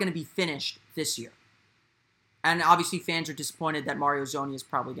not going to be finished this year. And obviously fans are disappointed that Mario Zoni is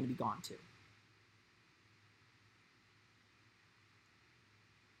probably going to be gone too.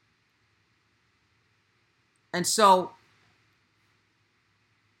 And so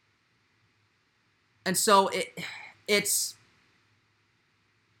it's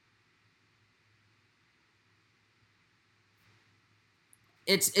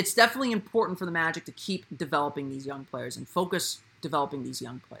definitely important for the Magic to keep developing these young players and focus developing these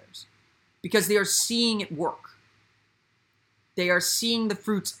young players because they are seeing it work. They are seeing the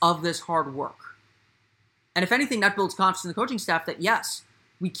fruits of this hard work. And if anything, that builds confidence in the coaching staff that yes,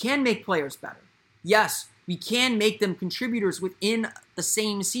 we can make players better. Yes, we can make them contributors within the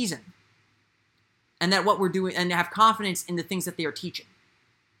same season. And that what we're doing, and have confidence in the things that they are teaching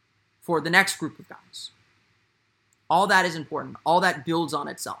for the next group of guys. All that is important. All that builds on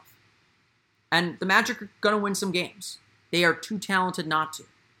itself. And the Magic are going to win some games. They are too talented not to,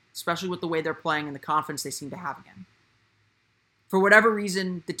 especially with the way they're playing and the confidence they seem to have again. For whatever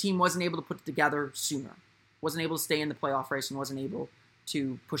reason, the team wasn't able to put it together sooner. Wasn't able to stay in the playoff race and wasn't able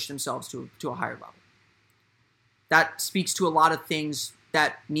to push themselves to a higher level. That speaks to a lot of things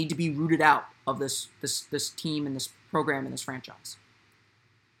that need to be rooted out of this team and this program and this franchise.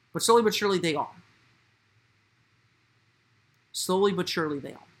 But slowly but surely they are. Slowly but surely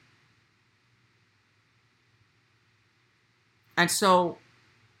they are. And so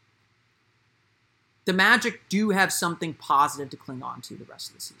the Magic do have something positive to cling on to the rest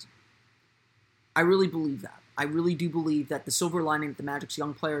of the season. I really believe that. I really do believe that the silver lining that the Magic's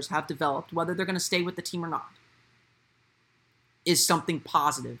young players have developed, whether they're going to stay with the team or not, is something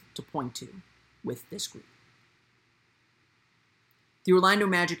positive to point to with this group. The Orlando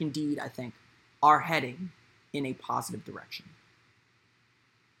Magic, indeed, I think, are heading in a positive direction.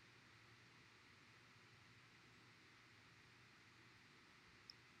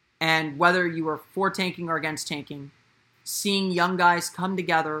 And whether you are for tanking or against tanking, seeing young guys come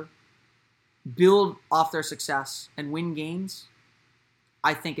together, build off their success, and win games,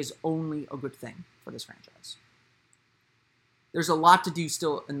 I think is only a good thing for this franchise. There's a lot to do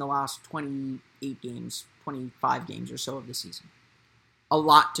still in the last 28 games, 25 games or so of the season. A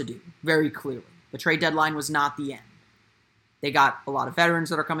lot to do, very clearly. The trade deadline was not the end. They got a lot of veterans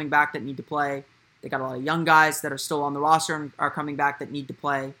that are coming back that need to play. They got a lot of young guys that are still on the roster and are coming back that need to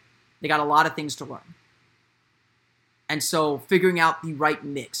play. They got a lot of things to learn. And so figuring out the right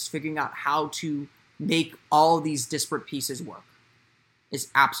mix, figuring out how to make all of these disparate pieces work is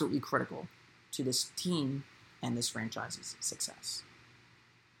absolutely critical to this team and this franchise's success.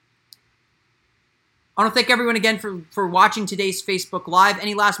 I want to thank everyone again for watching today's Facebook Live.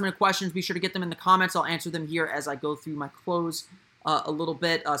 Any last minute questions, be sure to get them in the comments. I'll answer them here as I go through my close a little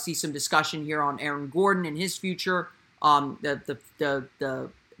bit. See some discussion here on Aaron Gordon and his future.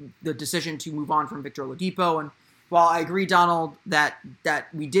 The decision to move on from Victor Oladipo. And while I agree, Donald, that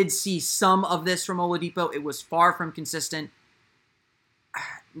we did see some of this from Oladipo, it was far from consistent.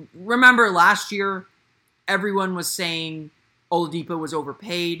 Remember last year, everyone was saying Oladipo was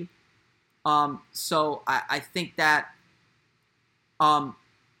overpaid. So I think that I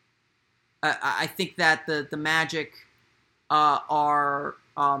think that the Magic I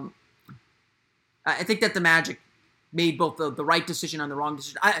think that the Magic made both the right decision and the wrong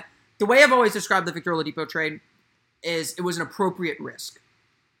decision. The way I've always described the Victor Oladipo trade is it was an appropriate risk.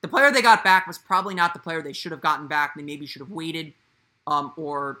 The player they got back was probably not the player they should have gotten back. They maybe should have waited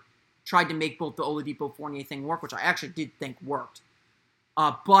or tried to make both the Oladipo-Fournier thing work, which I actually did think worked.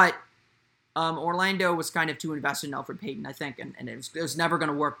 But Orlando was kind of too invested in Elfrid Payton, I think, and it was never going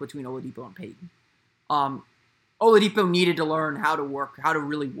to work between Oladipo and Payton. Oladipo needed to learn how to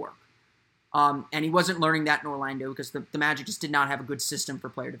really work. And he wasn't learning that in Orlando because the Magic just did not have a good system for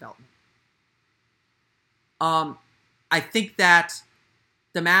player development. I think that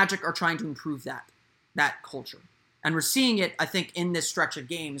the Magic are trying to improve that culture. And we're seeing it, I think, in this stretch of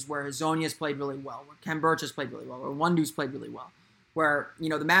games where Hezonja's played really well, where Khem Birch has played really well, where Wundu's played really well, where,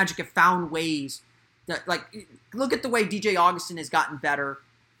 the Magic have found ways that, look at the way DJ Augustin has gotten better.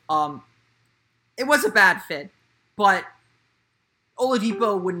 It was a bad fit, but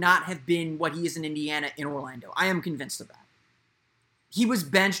Oladipo would not have been what he is in Indiana in Orlando. I am convinced of that. He was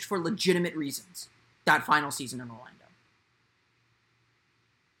benched for legitimate reasons that final season in Orlando.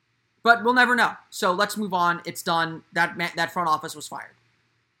 But we'll never know. So let's move on. It's done. That front office was fired.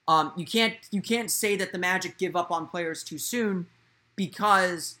 You can't say that the Magic give up on players too soon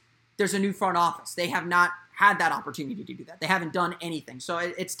because there's a new front office. They have not had that opportunity to do that. They haven't done anything. So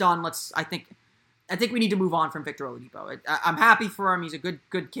it's done. I think we need to move on from Victor Oladipo. I'm happy for him. He's a good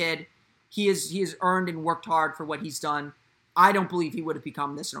kid. He has earned and worked hard for what he's done. I don't believe he would have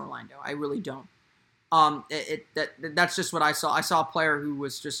become this in Orlando. I really don't. That's just what I saw. I saw a player who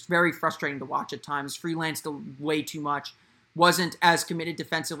was just very frustrating to watch at times, freelanced way too much, wasn't as committed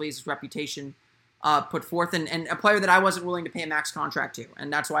defensively as his reputation put forth, and a player that I wasn't willing to pay a max contract to. And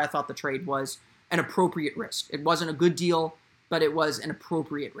that's why I thought the trade was an appropriate risk. It wasn't a good deal, but it was an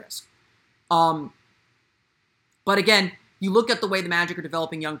appropriate risk. But again, you look at the way the Magic are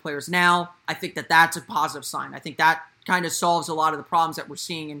developing young players now, I think that that's a positive sign. I think that kind of solves a lot of the problems that we're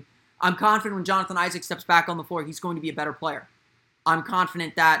seeing. And I'm confident when Jonathan Isaac steps back on the floor, he's going to be a better player. I'm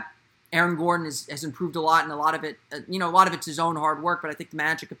confident that Aaron Gordon has improved a lot, and a lot of it's his own hard work, but I think the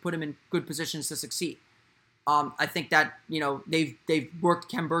Magic have put him in good positions to succeed. I think that, they've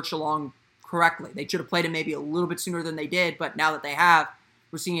worked Khem Birch along correctly. They should have played him maybe a little bit sooner than they did, but now that they have,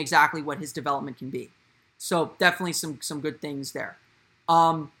 we're seeing exactly what his development can be. So definitely some good things there.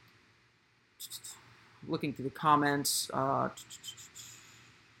 Looking through the comments.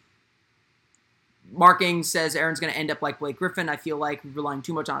 Mark Ing says Aaron's going to end up like Blake Griffin. I feel like relying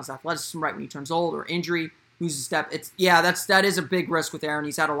too much on his athleticism right when he turns old or injury, loses step. That is a big risk with Aaron.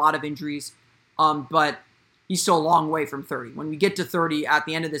 He's had a lot of injuries, but he's still a long way from 30. When we get to 30 at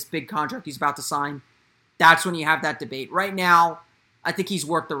the end of this big contract he's about to sign, that's when you have that debate. Right now, I think he's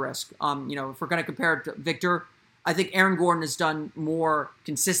worth the risk. If we're going to compare it to Victor, I think Aaron Gordon has done more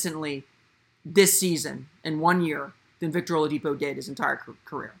consistently this season in 1 year than Victor Oladipo did his entire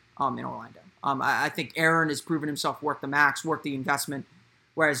career in Orlando. I think Aaron has proven himself worth the max, worth the investment,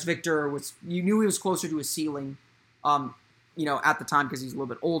 whereas Victor you knew he was closer to his ceiling, at the time because he's a little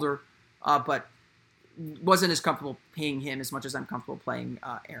bit older, but wasn't as comfortable paying him as much as I'm comfortable playing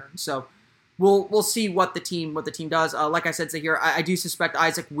Aaron. So we'll see what the team does. Like I said, Zahir, I do suspect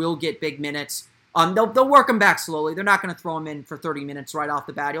Isaac will get big minutes. They'll work him back slowly. They're not going to throw him in for 30 minutes right off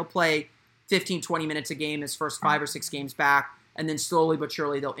the bat. He'll play 15, 20 minutes a game his first 5 or 6 games back, and then slowly but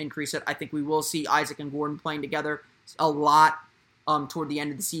surely they'll increase it. I think we will see Isaac and Gordon playing together a lot toward the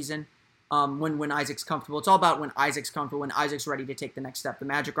end of the season when Isaac's comfortable. It's all about when Isaac's comfortable, when Isaac's ready to take the next step. The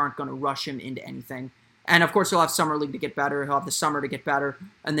Magic aren't going to rush him into anything. And, of course, he'll have Summer League to get better. He'll have the summer to get better.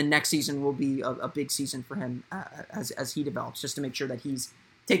 And then next season will be a big season for him as he develops, just to make sure that he's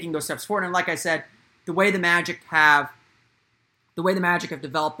taking those steps forward. And like I said, the way the Magic have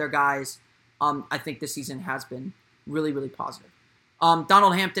developed their guys, I think this season has been really, really positive.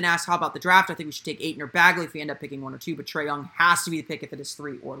 Donald Hampton asked, how about the draft? I think we should take Ayton or Bagley if we end up picking 1 or 2, but Trae Young has to be the pick if it is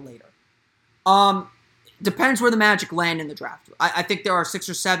 3 or later. Depends where the Magic land in the draft. I think there are 6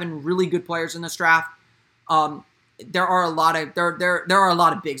 or 7 really good players in this draft. There are a lot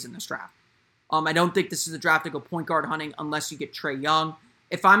of bigs in this draft. I don't think this is a draft to go point guard hunting unless you get Trae Young.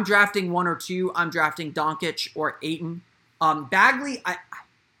 If I'm drafting 1 or 2, I'm drafting Doncic or Ayton. Bagley,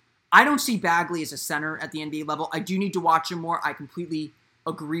 I don't see Bagley as a center at the NBA level. I do need to watch him more. I completely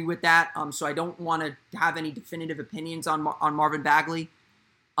agree with that. So I don't want to have any definitive opinions on Marvin Bagley.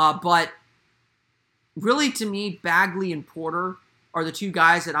 But really, to me, Bagley and Porter are the 2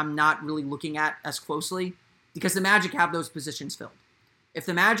 guys that I'm not really looking at as closely because the Magic have those positions filled. If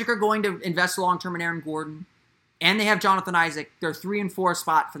the Magic are going to invest long-term in Aaron Gordon and they have Jonathan Isaac, their 3 and 4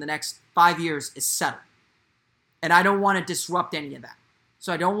 spot for the next 5 years is settled. And I don't want to disrupt any of that.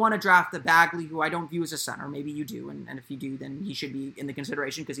 So I don't want to draft the Bagley, who I don't view as a center. Maybe you do, and if you do, then he should be in the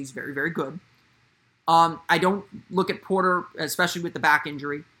consideration because he's very, very good. I don't look at Porter, especially with the back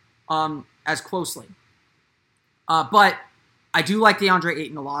injury, as closely. But I do like DeAndre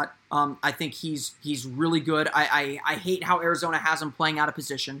Ayton a lot. I think he's really good. I hate how Arizona has him playing out of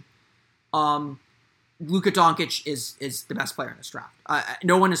position. Luka Doncic is the best player in this draft.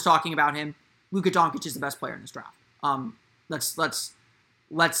 No one is talking about him. Luka Doncic is the best player in this draft. Let's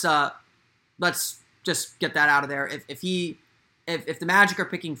just get that out of there. If the Magic are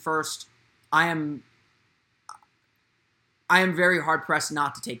picking first, I am very hard pressed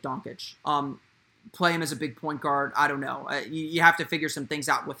not to take Doncic. Play him as a big point guard. I don't know. You have to figure some things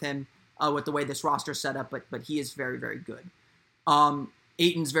out with him with the way this roster is set up, but he is very, very good.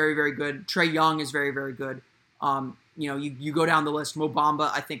 Ayton's very, very good. Trae Young is very, very good. You go down the list. Mo Bamba,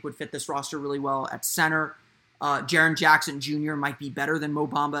 I think, would fit this roster really well at center. Jaren Jackson Jr. might be better than Mo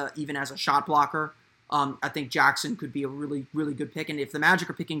Bamba even as a shot blocker. I think Jackson could be a really, really good pick. And if the Magic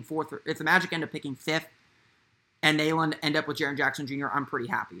are picking 4th, if the Magic end up picking 5th, and they end up with Jaren Jackson Jr., I'm pretty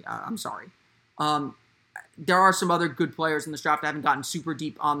happy. I'm sorry. There are some other good players in this draft. I haven't gotten super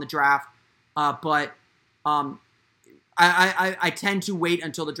deep on the draft, but I tend to wait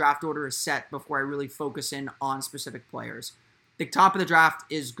until the draft order is set before I really focus in on specific players. The top of the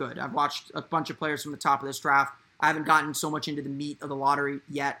draft is good. I've watched a bunch of players from the top of this draft. I haven't gotten so much into the meat of the lottery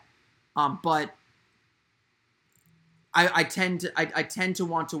yet, but I tend to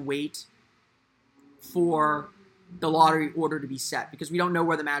want to wait for the lottery order to be set because we don't know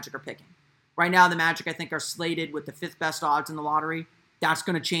where the Magic are picking. Right now, the Magic, I think, are slated with the 5th best odds in the lottery. That's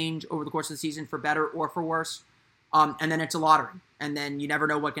going to change over the course of the season for better or for worse. And then it's a lottery. And then you never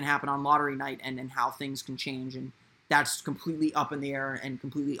know what can happen on lottery night and how things can change. And that's completely up in the air and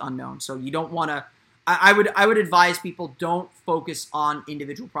completely unknown. So you don't want to... I would advise people don't focus on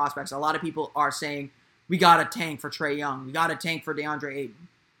individual prospects. A lot of people are saying, we got to tank for Trae Young. We got to tank for DeAndre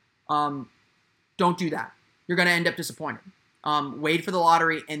Ayton. Don't do that. You're going to end up disappointed. Wait for the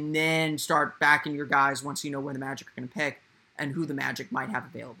lottery and then start backing your guys once you know where the Magic are going to pick and who the Magic might have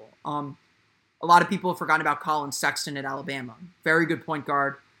available. A lot of people have forgotten about Colin Sexton at Alabama. Very good point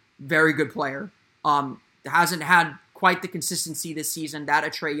guard, very good player. Hasn't had quite the consistency this season that a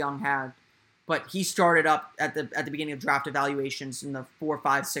Trae Young had, but he started up at the beginning of draft evaluations in the 4,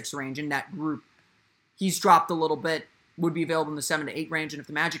 5, 6 range in that group. He's dropped a little bit, would be available in the 7 to 8 range, and if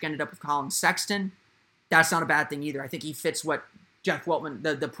the Magic ended up with Colin Sexton, that's not a bad thing either. I think he fits what Jeff Weltman,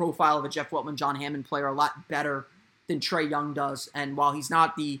 the profile of a Jeff Weltman, John Hammond player a lot better than Trae Young does. And while he's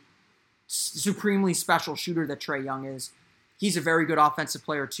not the supremely special shooter that Trae Young is, he's a very good offensive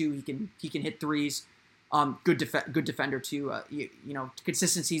player too. He can hit threes. Good defender too.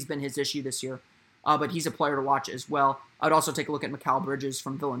 Consistency's been his issue this year, but he's a player to watch as well. I'd also take a look at Mikal Bridges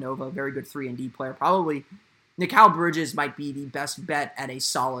from Villanova, very good 3-and-D player. Probably Mikal Bridges might be the best bet at a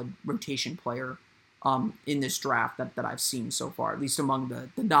solid rotation player in this draft that I've seen so far, at least among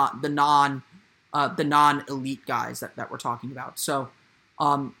the non-elite guys that we're talking about. So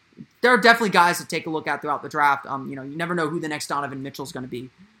there are definitely guys to take a look at throughout the draft. You never know who the next Donovan Mitchell is going to be.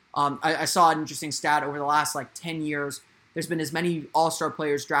 I saw an interesting stat over the last 10 years. There's been as many all-star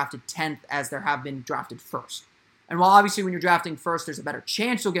players drafted 10th as there have been drafted first. And while obviously when you're drafting first, there's a better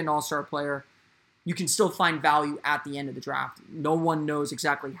chance you'll get an all-star player, you can still find value at the end of the draft. No one knows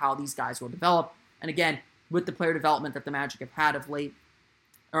exactly how these guys will develop. And again, with the player development that the Magic have had of late,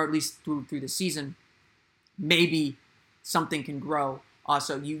 or at least through the season, maybe something can grow.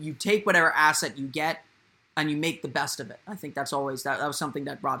 So you take whatever asset you get and you make the best of it. I think that's always, that was something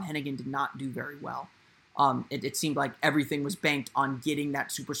that Rob Hennigan did not do very well. It seemed like everything was banked on getting that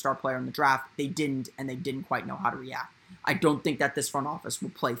superstar player in the draft. They didn't, and they didn't quite know how to react. I don't think that this front office will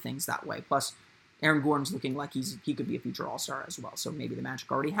play things that way. Plus, Aaron Gordon's looking like he could be a future all-star as well, so maybe the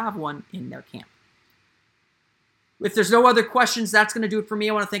Magic already have one in their camp. If there's no other questions, that's going to do it for me.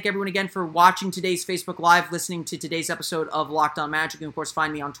 I want to thank everyone again for watching today's Facebook Live, listening to today's episode of Locked On Magic. And, of course,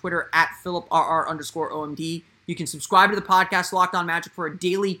 find me on Twitter at PhilipRR_OMD. You can subscribe to the podcast Locked On Magic for a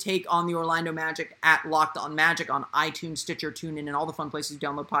daily take on the Orlando Magic at Locked On Magic on iTunes, Stitcher, TuneIn, and all the fun places you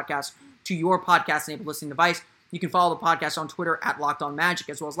download podcasts to your podcast-enabled listening device. You can follow the podcast on Twitter at Locked On Magic,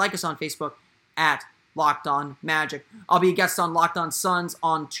 as well as like us on Facebook at Locked On Magic. I'll be a guest on Locked On Suns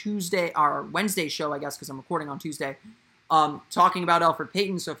on Tuesday, or Wednesday show, I guess, because I'm recording on Tuesday, talking about Elfrid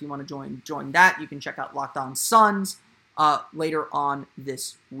Payton. So if you want to join that, you can check out Locked On Suns later on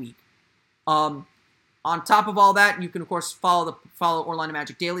this week. On top of all that, you can, of course, follow Orlando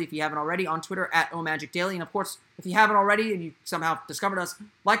Magic Daily if you haven't already on Twitter at OMagicDaily. And, of course, if you haven't already and you somehow discovered us,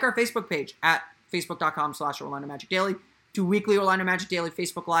 like our Facebook page at facebook.com/Orlando Magic Daily. Do weekly Orlando Magic Daily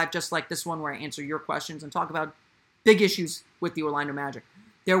Facebook Live, just like this one, where I answer your questions and talk about big issues with the Orlando Magic.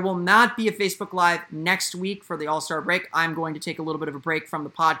 There will not be a Facebook Live next week for the All-Star break. I'm going to take a little bit of a break from the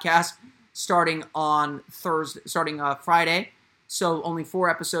podcast starting on Friday. So only 4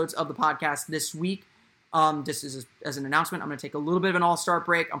 episodes of the podcast this week. This is as an announcement. I'm going to take a little bit of an all-star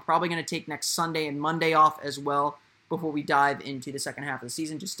break. I'm probably going to take next Sunday and Monday off as well before we dive into the second half of the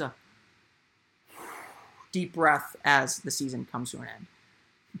season. Just a deep breath as the season comes to an end.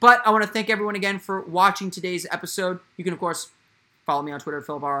 But I want to thank everyone again for watching today's episode. You can, of course, follow me on Twitter at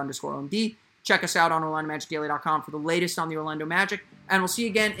PhilipR_OMD. Check us out on OrlandoMagicDaily.com for the latest on the Orlando Magic. And we'll see you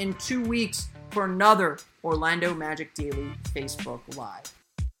again in 2 weeks for another Orlando Magic Daily Facebook Live.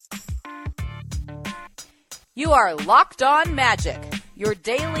 You are Locked On Magic, your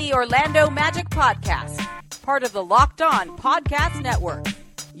daily Orlando Magic podcast, part of the Locked On Podcast Network,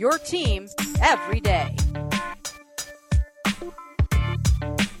 your team every day.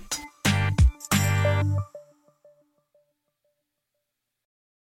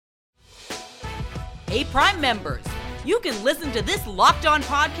 Hey, Prime members, you can listen to this Locked On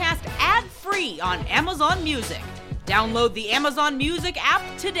podcast ad-free on Amazon Music. Download the Amazon Music app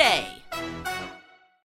today.